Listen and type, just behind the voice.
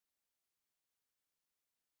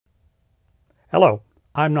Hello,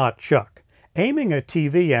 I'm not Chuck. Aiming a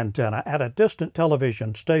TV antenna at a distant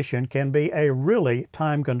television station can be a really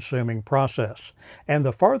time-consuming process, and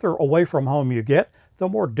the farther away from home you get, the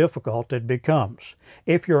more difficult it becomes.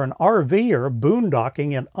 If you're an RVer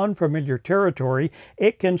boondocking in unfamiliar territory,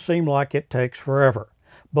 it can seem like it takes forever.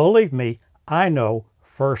 Believe me, I know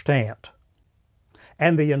firsthand.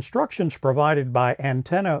 And the instructions provided by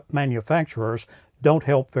antenna manufacturers don't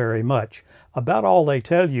help very much. About all they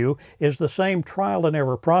tell you is the same trial and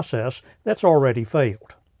error process that's already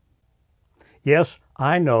failed. Yes,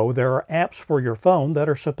 I know there are apps for your phone that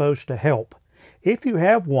are supposed to help. If you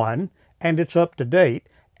have one and it's up to date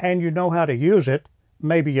and you know how to use it,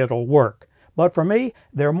 maybe it'll work. But for me,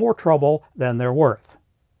 they're more trouble than they're worth.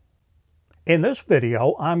 In this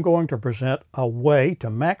video, I'm going to present a way to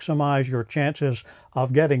maximize your chances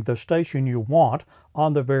of getting the station you want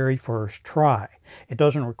on the very first try. It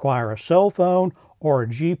doesn't require a cell phone or a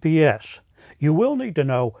GPS. You will need to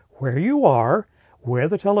know where you are, where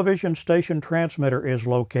the television station transmitter is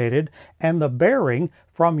located, and the bearing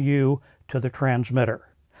from you to the transmitter.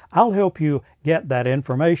 I'll help you get that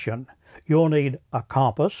information. You'll need a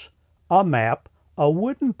compass, a map, a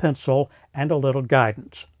wooden pencil, and a little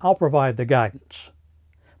guidance. I'll provide the guidance.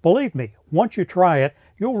 Believe me, once you try it,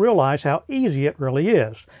 you'll realize how easy it really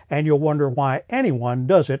is, and you'll wonder why anyone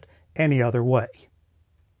does it any other way.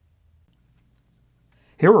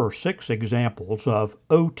 Here are 6 examples of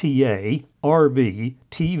OTA, RV,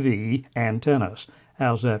 TV antennas.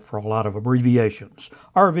 How's that for a lot of abbreviations?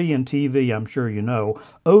 RV and TV, I'm sure you know.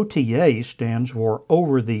 OTA stands for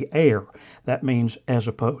over the air. That means as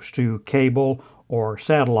opposed to cable or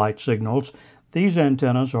satellite signals. These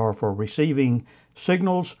antennas are for receiving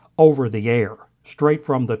signals over the air, straight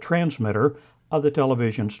from the transmitter of the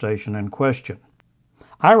television station in question.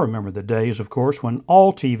 I remember the days, of course, when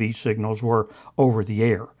all TV signals were over the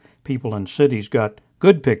air. People in cities got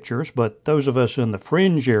good pictures, but those of us in the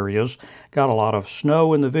fringe areas got a lot of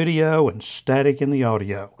snow in the video and static in the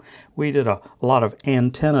audio. We did a lot of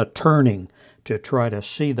antenna turning to try to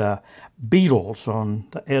see the Beatles on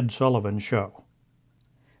the Ed Sullivan Show.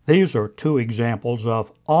 These are 2 examples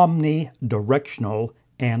of omnidirectional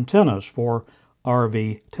antennas for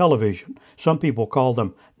RV television. Some people call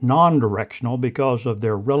them non-directional because of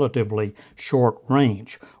their relatively short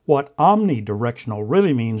range. What omnidirectional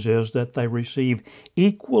really means is that they receive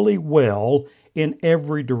equally well in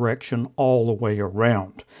every direction all the way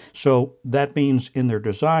around. So that means in their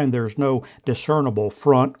design there's no discernible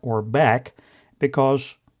front or back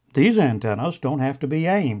because these antennas don't have to be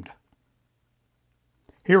aimed.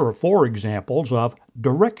 Here are 4 examples of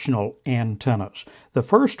directional antennas. The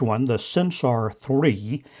first one, the Sensor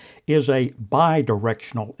 3, is a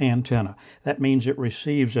bidirectional antenna. That means it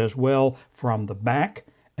receives as well from the back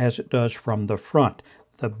as it does from the front,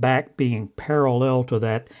 the back being parallel to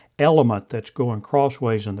that element that's going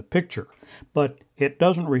crossways in the picture. But it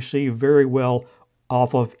doesn't receive very well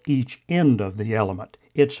off of each end of the element.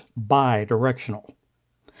 It's bidirectional.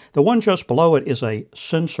 The one just below it is a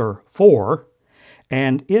Sensor 4,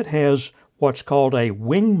 and it has what's called a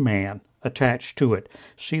wingman attached to it.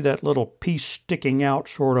 See that little piece sticking out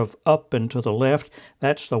sort of up and to the left?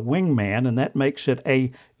 That's the wingman, and that makes it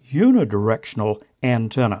a unidirectional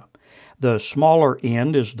antenna. The smaller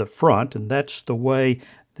end is the front, and that's the way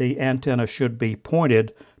the antenna should be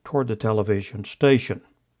pointed toward the television station.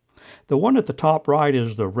 The one at the top right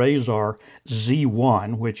is the Razor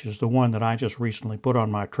Z1, which is the one that I just recently put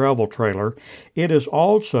on my travel trailer. It is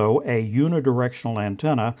also a unidirectional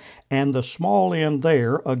antenna, and the small end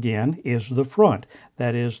there, again, is the front.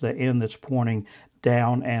 That is the end that's pointing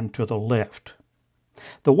down and to the left.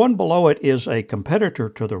 The one below it is a competitor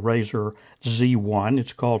to the Razor Z1.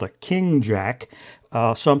 It's called a King Jack.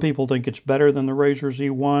 Some people think it's better than the Razor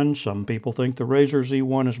Z1. Some people think the Razor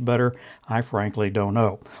Z1 is better. I frankly don't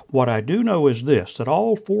know. What I do know is this, that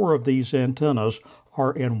all 4 of these antennas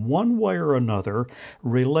are in one way or another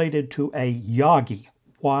related to a Yagi,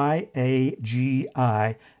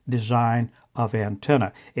 Y-A-G-I, design of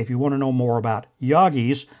antenna. If you want to know more about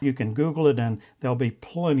Yagis, you can Google it and there'll be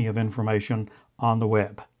plenty of information on the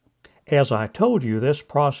web. As I told you, this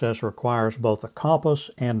process requires both a compass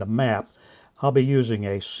and a map. I'll be using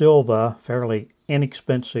a Silva, fairly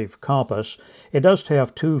inexpensive compass. It does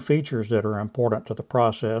have 2 features that are important to the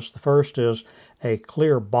process. The first is a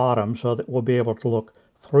clear bottom so that we'll be able to look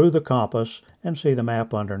through the compass and see the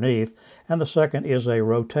map underneath. And the second is a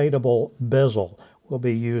rotatable bezel. We'll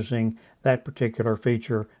be using that particular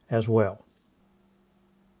feature as well.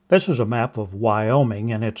 This is a map of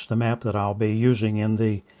Wyoming, and it's the map that I'll be using in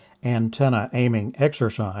the antenna aiming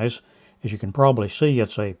exercise. As you can probably see,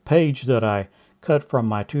 it's a page that I cut from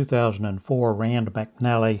my 2004 Rand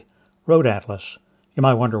McNally Road Atlas. You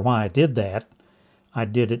might wonder why I did that. I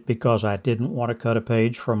did it because I didn't want to cut a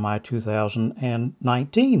page from my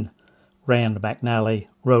 2019 Rand McNally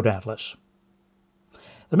Road Atlas.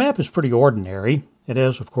 The map is pretty ordinary. It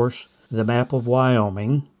has, of course, the map of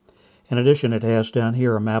Wyoming. In addition, it has down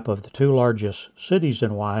here a map of the two largest cities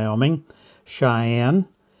in Wyoming, Cheyenne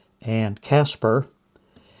and Casper.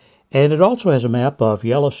 And it also has a map of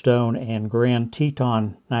Yellowstone and Grand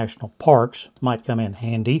Teton National Parks. Might come in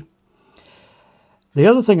handy. The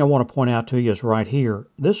other thing I want to point out to you is right here.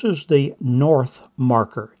 This is the north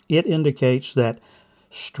marker. It indicates that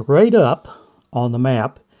straight up on the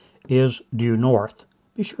map is due north.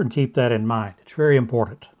 Be sure and keep that in mind. It's very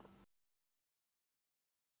important.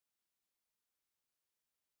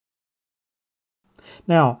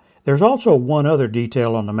 Now, there's also one other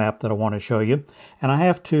detail on the map that I want to show you, and I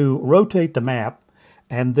have to rotate the map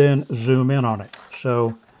and then zoom in on it.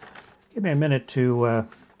 So give me a minute to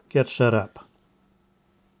get set up.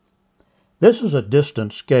 This is a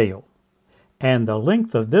distance scale, and the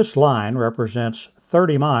length of this line represents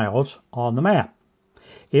 30 miles on the map.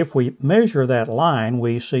 If we measure that line,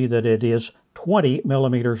 we see that it is 20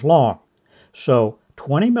 millimeters long. So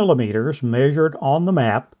 20 millimeters measured on the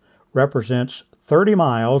map represents 30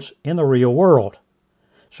 miles in the real world.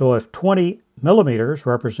 So if 20 millimeters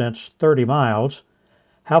represents 30 miles,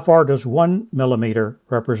 how far does 1 millimeter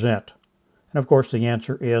represent? And of course the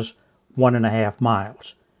answer is 1.5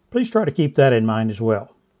 miles. Please try to keep that in mind as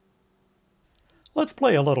well. Let's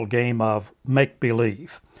play a little game of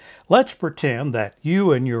make-believe. Let's pretend that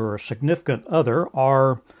you and your significant other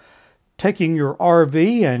are taking your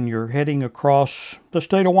RV and you're heading across the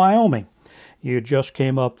state of Wyoming. You just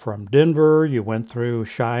came up from Denver, you went through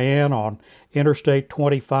Cheyenne on Interstate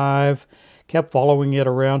 25, kept following it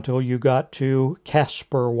around till you got to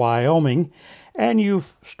Casper, Wyoming, and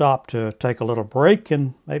you've stopped to take a little break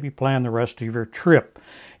and maybe plan the rest of your trip.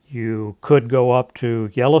 You could go up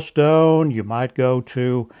to Yellowstone, you might go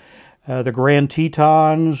to the Grand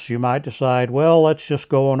Tetons, you might decide, well, let's just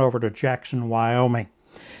go on over to Jackson, Wyoming.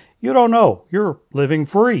 You don't know. You're living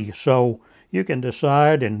free, so you can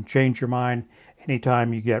decide and change your mind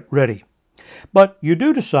anytime you get ready. But you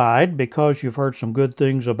do decide, because you've heard some good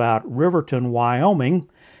things about Riverton, Wyoming,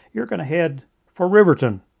 you're going to head for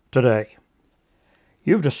Riverton today.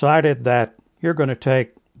 You've decided that you're going to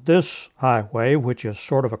take this highway, which is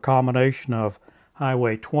sort of a combination of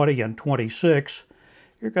Highway 20 and 26.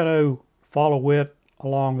 You're going to follow it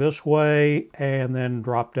along this way and then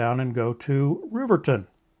drop down and go to Riverton.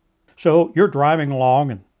 So you're driving along,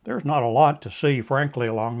 and there's not a lot to see, frankly,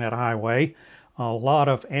 along that highway. A lot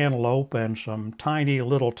of antelope and some tiny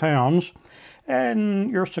little towns. And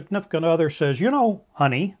your significant other says, you know,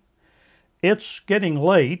 honey, it's getting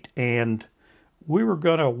late and we were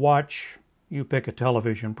going to watch, you pick a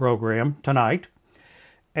television program tonight,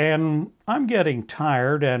 and I'm getting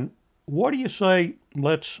tired, and what do you say,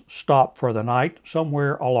 let's stop for the night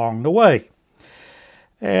somewhere along the way?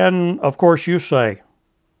 And of course you say,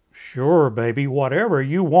 sure, baby, whatever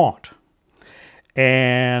you want.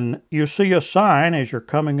 And you see a sign as you're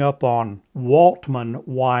coming up on Waltman,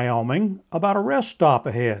 Wyoming, about a rest stop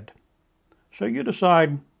ahead. So you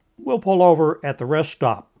decide, we'll pull over at the rest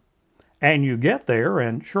stop. And you get there,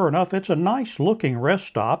 and sure enough, it's a nice looking rest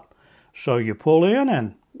stop. So you pull in,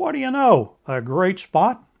 and what do you know? A great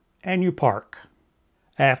spot, and you park.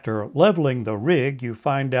 After leveling the rig, you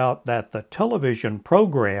find out that the television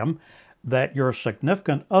program that your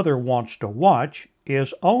significant other wants to watch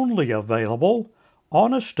is only available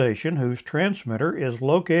on a station whose transmitter is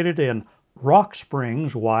located in Rock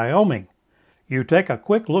Springs, Wyoming. You take a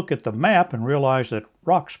quick look at the map and realize that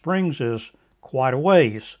Rock Springs is quite a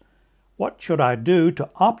ways. What should I do to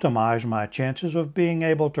optimize my chances of being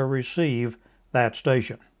able to receive that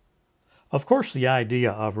station? Of course, the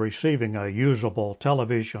idea of receiving a usable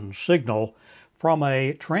television signal from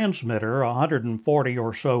a transmitter 140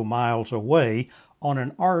 or so miles away on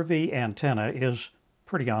an RV antenna is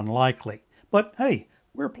pretty unlikely. But hey,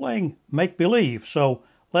 we're playing make-believe, so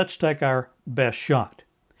let's take our best shot.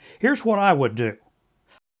 Here's what I would do.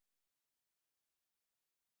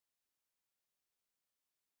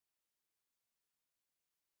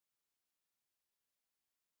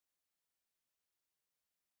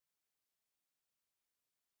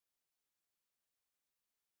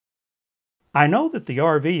 I know that the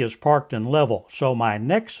RV is parked in level, so my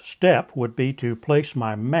next step would be to place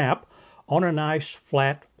my map on a nice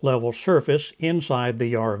flat level surface inside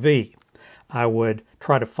the RV. I would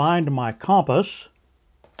try to find my compass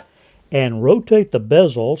and rotate the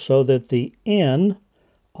bezel so that the N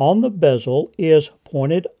on the bezel is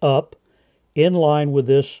pointed up in line with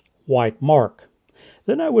this white mark.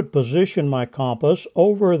 Then I would position my compass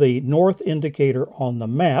over the north indicator on the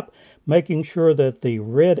map, making sure that the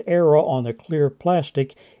red arrow on the clear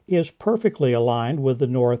plastic is perfectly aligned with the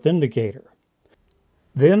north indicator.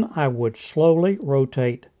 Then I would slowly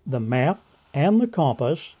rotate the map and the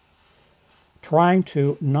compass, trying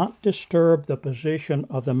to not disturb the position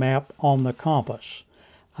of the map on the compass.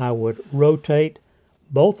 I would rotate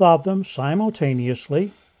both of them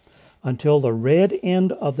simultaneously until the red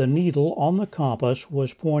end of the needle on the compass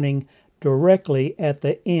was pointing directly at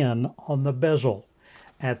the N on the bezel.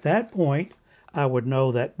 At that point, I would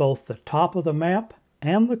know that both the top of the map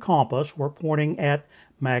and the compass were pointing at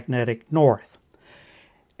magnetic north.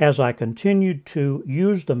 As I continued to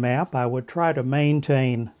use the map, I would try to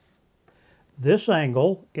maintain this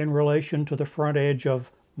angle in relation to the front edge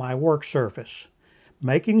of my work surface.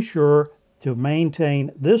 Making sure to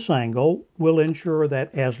maintain this angle will ensure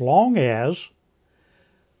that as long as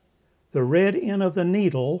the red end of the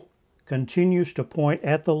needle continues to point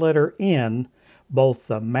at the letter N, both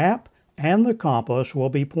the map and the compass will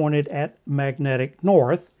be pointed at magnetic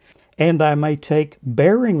north, and I may take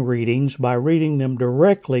bearing readings by reading them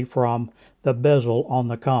directly from the bezel on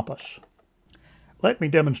the compass. Let me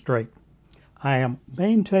demonstrate. I am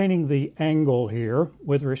maintaining the angle here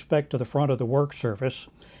with respect to the front of the work surface,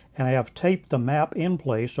 and I have taped the map in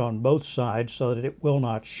place on both sides so that it will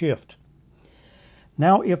not shift.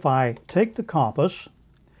 Now if I take the compass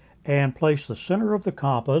and place the center of the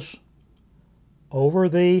compass over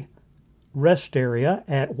the rest area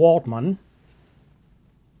at Waltman,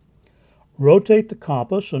 rotate the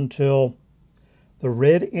compass until the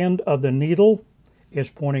red end of the needle is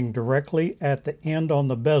pointing directly at the end on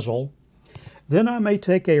the bezel, then I may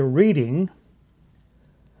take a reading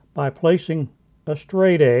by placing a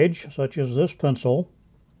straight edge, such as this pencil,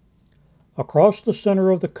 across the center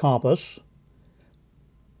of the compass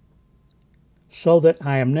so that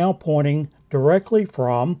I am now pointing directly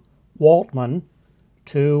from Waltman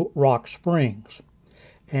to Rock Springs.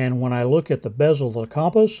 And when I look at the bezel of the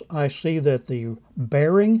compass, I see that the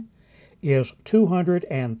bearing is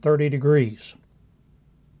 230 degrees.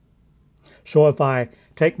 So if I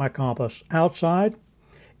take my compass outside,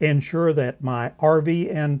 ensure that my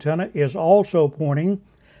RV antenna is also pointing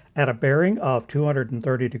at a bearing of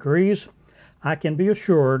 230 degrees, I can be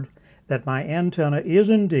assured that my antenna is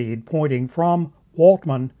indeed pointing from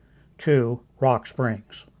Waltman to Rock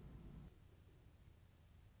Springs.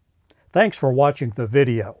 Thanks for watching the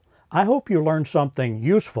video. I hope you learned something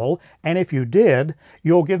useful, and if you did,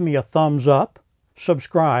 you'll give me a thumbs up,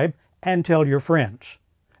 subscribe, and tell your friends.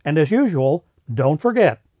 And as usual, don't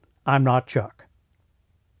forget, I'm not Chuck.